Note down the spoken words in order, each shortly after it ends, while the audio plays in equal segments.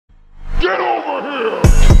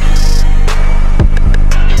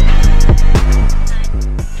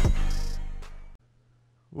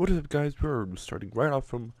What is up, guys? We're starting right off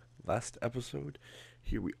from last episode.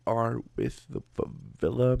 Here we are with the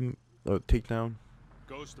villa takedown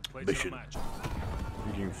mission.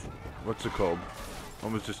 What's it called?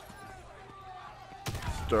 Almost just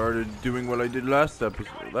started doing what I did last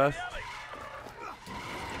episode. Non-lethal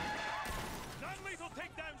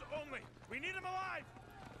takedowns only. We need him alive.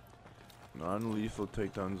 Non-lethal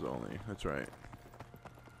takedowns only. That's right.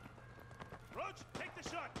 Roach, take the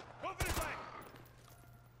shot. Go for his leg.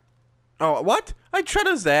 Oh, what? I tread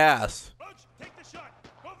his ass. Roach, take the shot.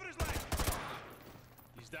 Go for his leg.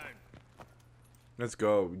 He's down. Let's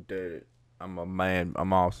go. We did it. I'm a man.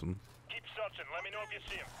 I'm awesome. Keep searching. Let me know if you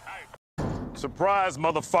see him. Out. Surprise,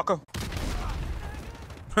 motherfucker.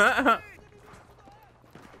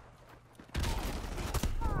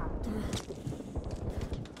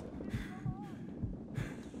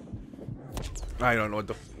 I don't know what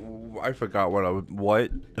the I forgot what I was. What?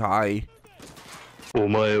 Hi. お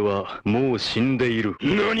前はもう死んでいる。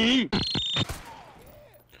何?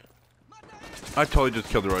 I totally just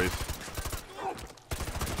killed the Royce.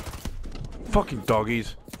 Fucking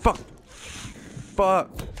doggies. Fuck. Fuck.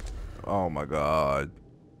 Oh my god.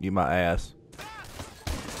 Eat my ass.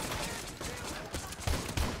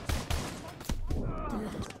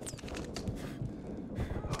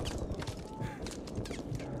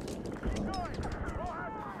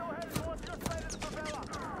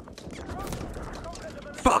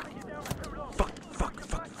 Fuck! Fuck, fuck,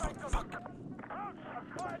 fuck, fuck, fuck.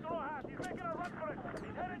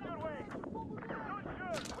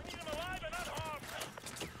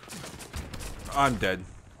 I'm dead.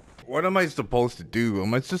 What am I supposed to do?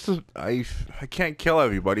 Am I just I can't kill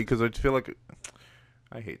everybody because I feel like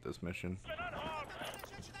I hate this mission.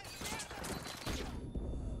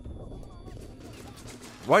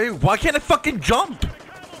 Why can't I fucking jump?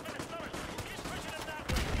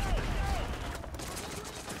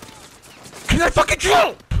 Can I fucking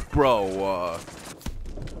jump? Bro,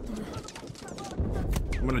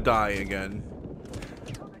 I'm gonna die again.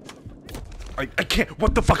 I can't.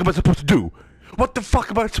 What the fuck am I supposed to do? What the fuck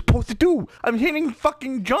am I supposed to do? I'm hitting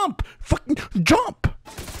fucking jump. Fucking jump.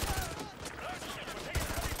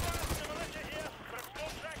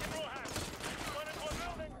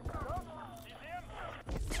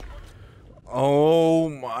 Oh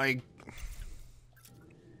my.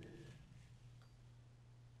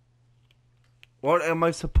 What am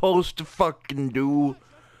I supposed to fucking do?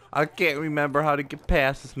 I can't remember how to get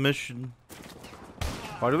past this mission.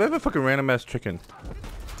 Why do they have a fucking random ass chicken?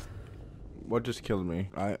 What just killed me?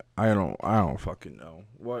 I don't fucking know.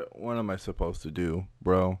 What am I supposed to do,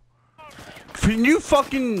 bro? Can you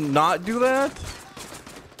fucking not do that?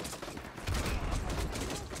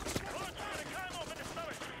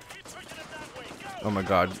 Oh my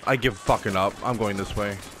god, I give fucking up. I'm going this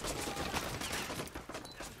way.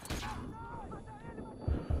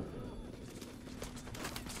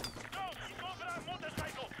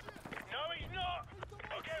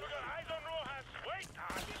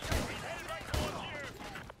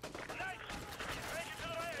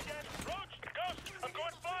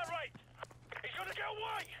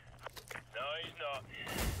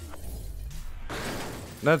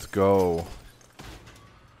 Let's go.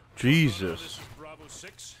 Jesus. This is Bravo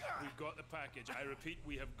 6. We've got the package. I repeat,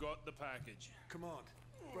 we have got the package. Command,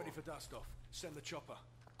 ready for dust off. Send the chopper.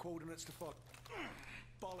 Coordinates to fog.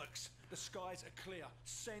 Bollocks. The skies are clear.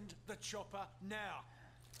 Send the chopper now.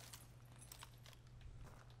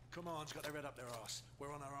 Command's got their head up their ass.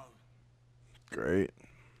 We're on our own. Great.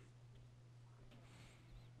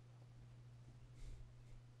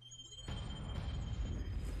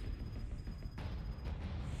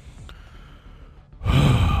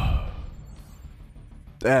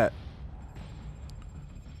 That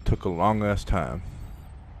took a long ass time.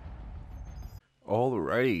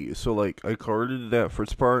 Alrighty, so like I recorded that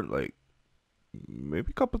first part like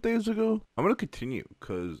maybe a couple days ago. I'm gonna continue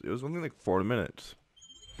because it was only like 4 minutes.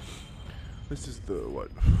 This is the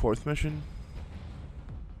what, 4th mission?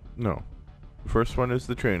 No, the first one is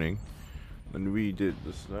the training. Then we did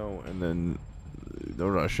the snow and then the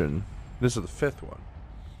Russian. This is the 5th one.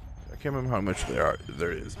 I can't remember how much there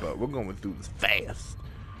is, but we're going through this fast.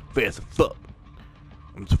 Fast as fuck.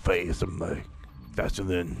 I'm so fast, I'm like faster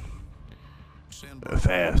than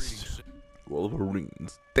fast.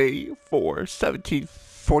 Wolverines. Day 4,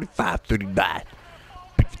 17:45:39.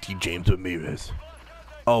 P. James Ramirez.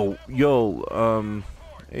 Oh, yo,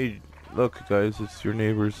 hey, look, guys, it's your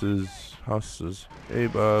neighbors' houses. Hey,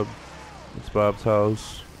 Bob. It's Bob's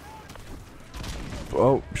house.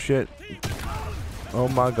 Oh, shit. Oh,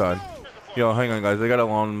 my God. Yo, hang on, guys. I gotta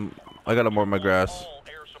mow my grass. All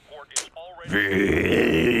air support is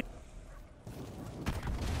already.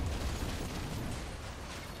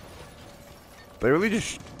 They really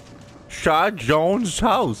just shot Jones'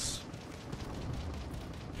 house.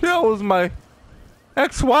 That was my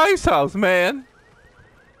ex-wife's house, man.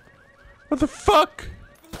 What the fuck?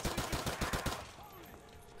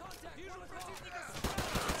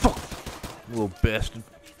 Fuck, little bastard.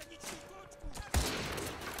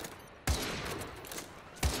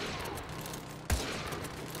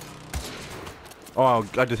 Oh,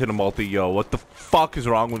 I just hit a multi, yo. What the fuck is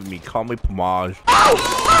wrong with me? Call me Pomage.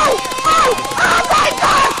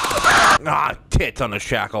 Ah, tits on a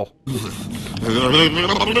shackle.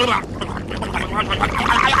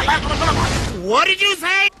 What did you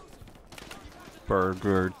say?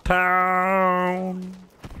 Burger Town.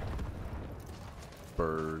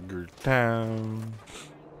 Burger Town.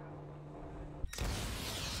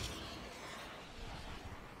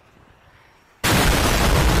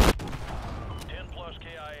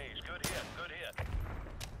 KIAs. Good hit, good hit.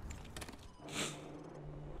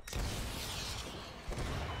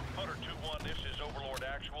 102-1, this is Overlord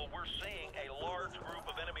Actual. We're seeing a large group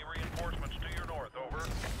of enemy reinforcements to your north, over.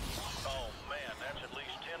 Oh man, that's at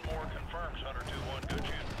least 10 more confirms, 102-1. Good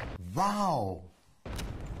shooting. Wow.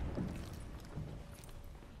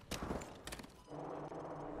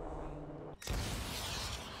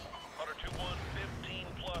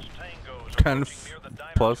 Tangos 10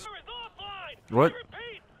 plus. What?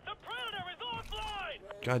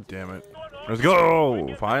 God damn it. Let's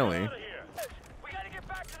go! Finally.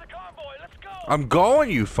 I'm going,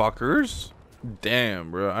 you fuckers! Damn,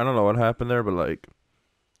 bro. I don't know what happened there, but like,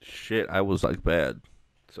 shit, I was like bad.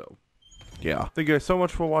 So, yeah. Thank you guys so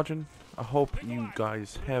much for watching. I hope you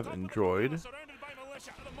guys have enjoyed. We'll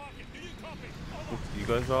see you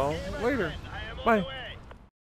guys all later. Bye.